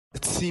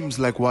It seems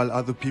like while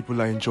other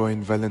people are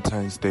enjoying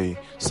Valentine's Day,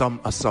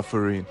 some are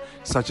suffering,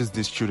 such as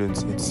these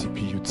students in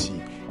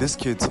CPUT. These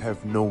kids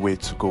have nowhere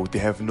to go. They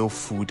have no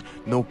food,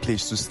 no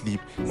place to sleep,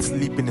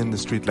 sleeping in the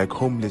street like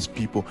homeless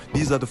people.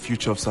 These are the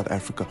future of South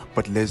Africa.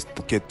 But let's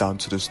get down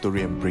to the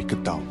story and break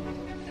it down.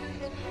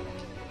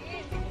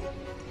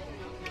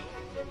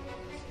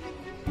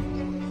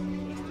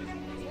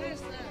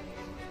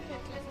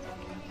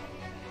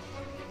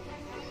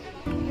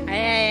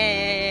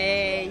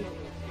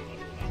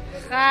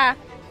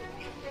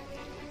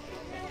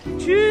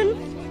 June,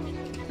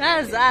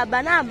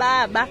 nazaba na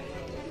baba.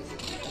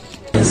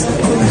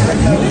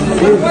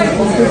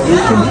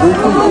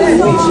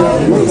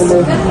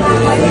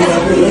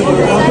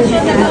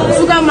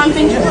 Sugar man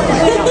pinch.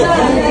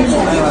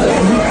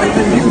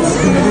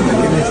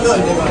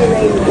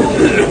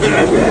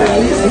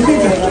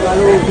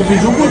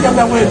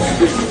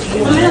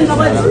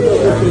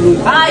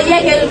 Ah,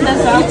 yeah, get it.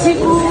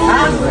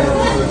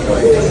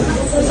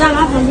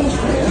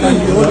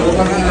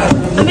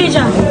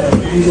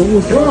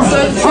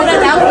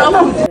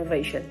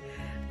 Innovation.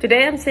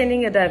 Today I'm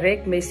sending a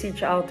direct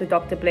message out to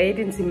Dr. Blade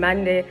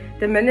Nzimande,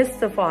 the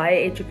Minister for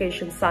Higher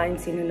Education,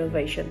 Science and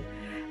Innovation.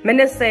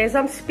 Minister, as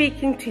I'm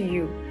speaking to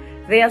you,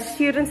 there are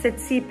students at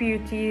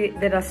CPUT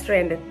that are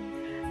stranded.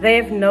 They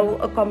have no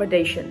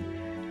accommodation.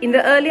 In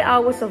the early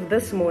hours of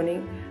this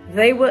morning,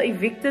 they were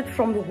evicted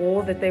from the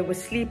hall that they were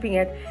sleeping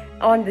at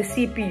on the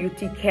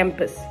CPUT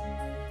campus.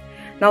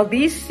 Now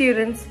these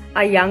students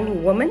are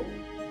young women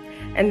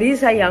and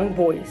these are young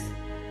boys.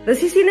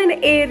 This is in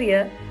an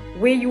area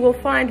where you will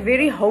find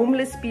very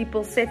homeless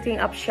people setting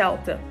up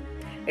shelter.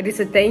 It is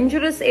a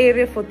dangerous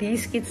area for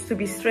these kids to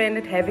be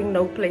stranded, having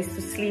no place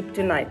to sleep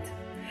tonight.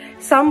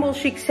 Some will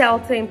seek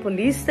shelter in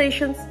police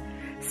stations.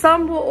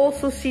 Some will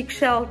also seek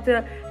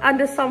shelter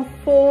under some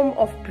form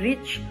of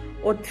bridge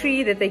or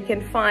tree that they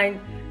can find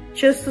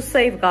just to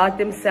safeguard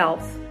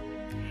themselves.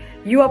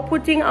 You are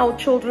putting our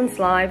children's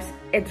lives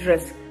at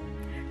risk.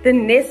 The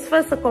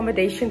NSFAS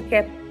accommodation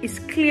cap is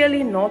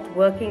clearly not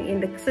working in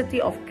the city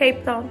of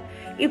Cape Town.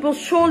 It will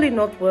surely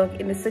not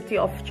work in the city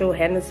of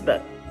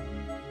Johannesburg.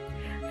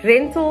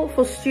 Rental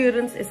for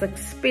students is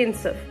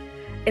expensive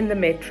in the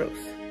metros.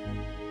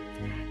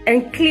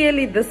 And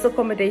clearly this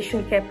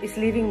accommodation cap is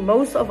leaving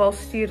most of our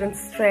students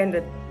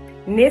stranded,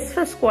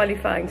 NSFAS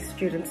qualifying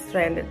students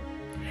stranded.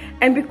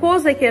 And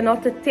because they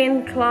cannot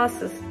attend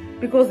classes,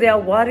 because they are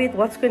worried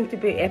what's going to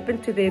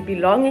happen to their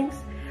belongings,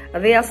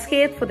 they are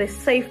scared for their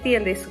safety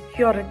and their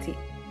security.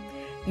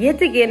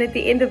 Yet again, at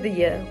the end of the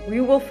year,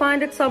 we will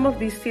find that some of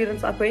these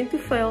students are going to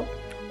fail,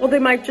 or they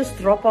might just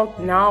drop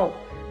out now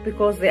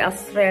because they are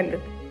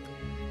stranded.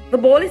 The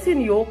ball is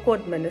in your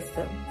court,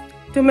 Minister,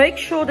 to make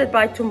sure that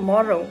by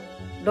tomorrow,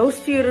 those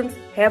students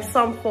have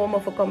some form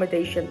of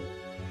accommodation,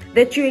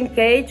 that you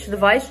engage the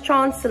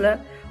Vice-Chancellor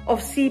of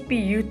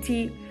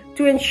CPUT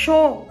to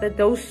ensure that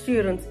those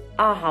students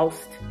are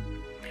housed.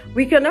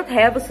 We cannot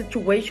have a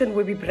situation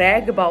where we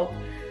brag about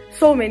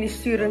so many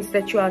students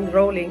that you are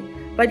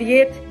enrolling, but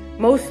yet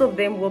most of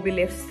them will be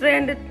left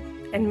stranded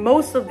and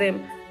most of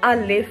them are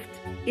left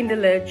in the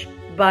lurch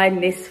by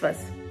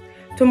NSFAS.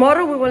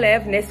 Tomorrow we will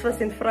have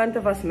NSFAS in front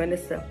of us,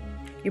 Minister.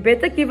 You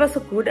better give us a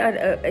good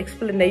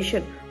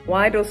explanation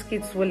why those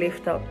kids were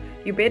left out.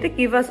 You better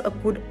give us a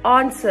good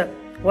answer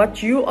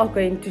what you are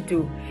going to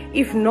do.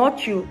 If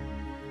not you.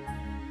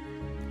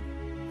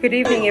 Good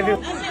evening,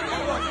 everyone.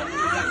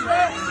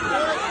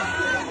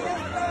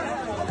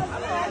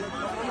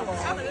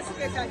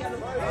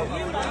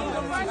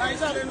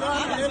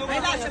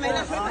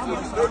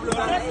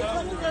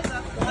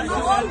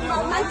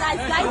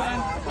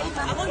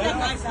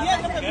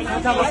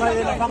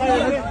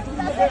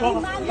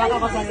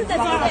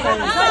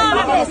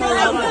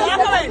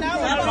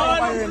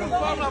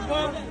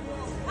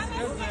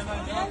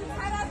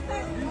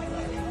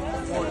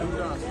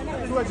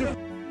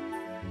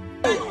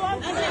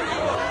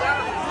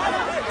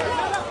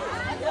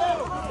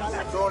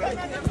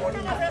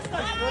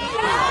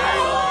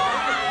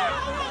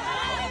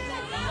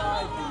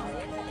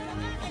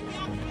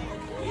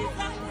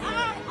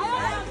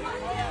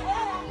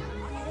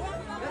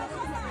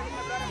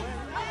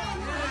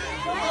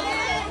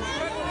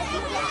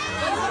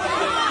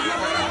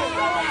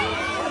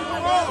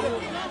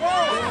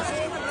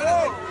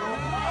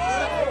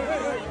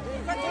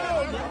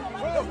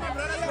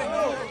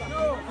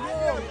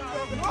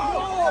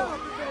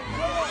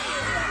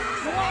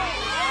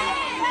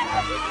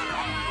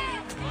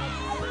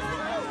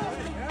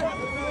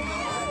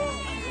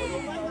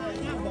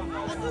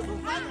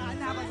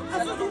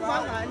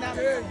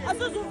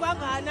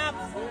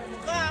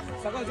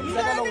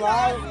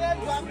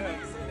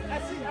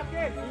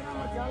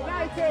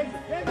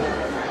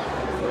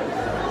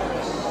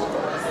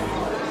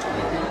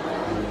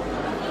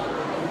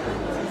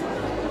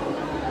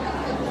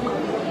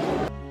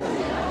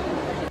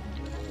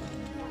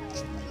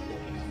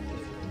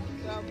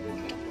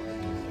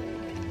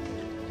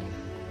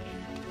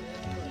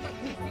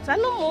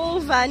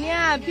 Sanumuva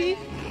niyaphi?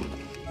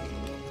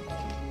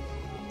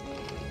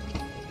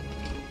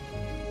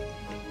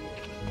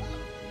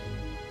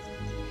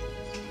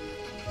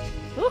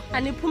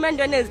 Aniphuma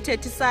entweni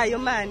ezithethisayo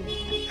mani.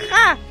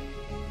 Ha!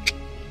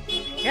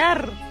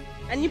 Yar!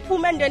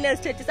 Aniphuma entweni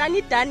ezithethisayo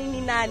anidani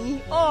ninani.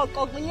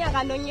 Oko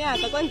kunyaka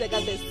nonyaka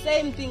kwenzeka the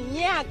same thing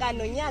nyaka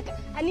nonyaka.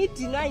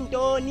 Anidinwa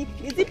intoni?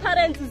 Nithi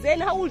parents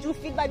zenu, how would you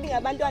feel babi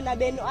ngabantwana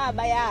benu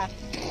aba ya?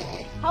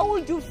 How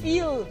would you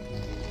feel?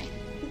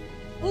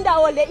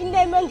 Indawo le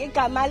ineme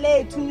ngegama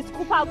lethu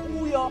nisikhupha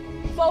kuyo.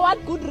 For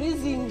what good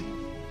reason?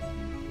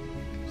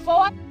 For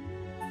what?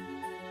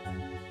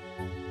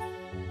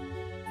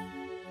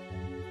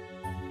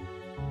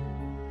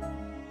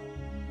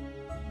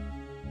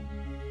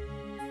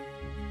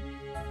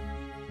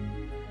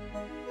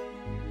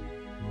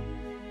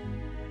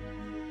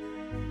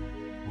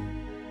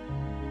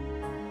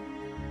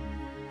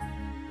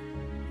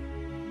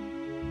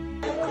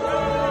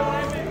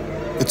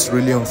 It's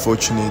really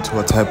unfortunate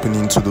what's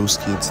happening to those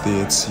kids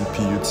there at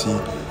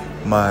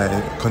CPUT. My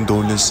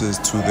condolences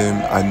to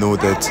them. I know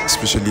that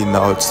especially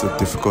now it's a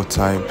difficult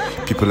time.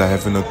 People are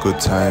having a good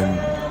time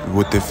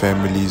with their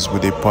families,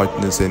 with their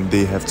partners, and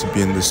they have to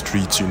be in the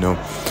streets, you know,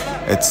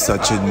 at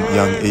such a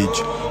young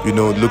age. You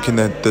know, looking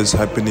at this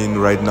happening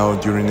right now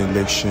during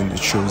election, it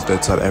shows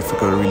that South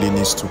Africa really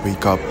needs to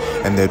wake up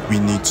and that we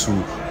need to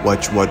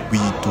watch what we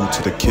do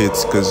to the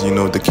kids, because, you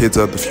know, the kids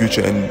are the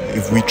future, and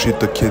if we treat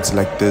the kids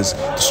like this,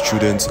 the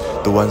students,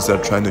 the ones that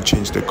are trying to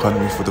change the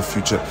economy for the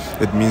future,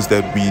 it means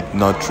that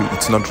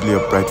it's not really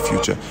a bright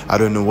future. I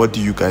don't know, what do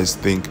you guys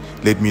think?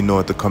 Let me know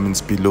at the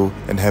comments below,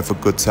 and have a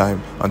good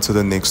time until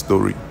the next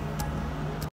story.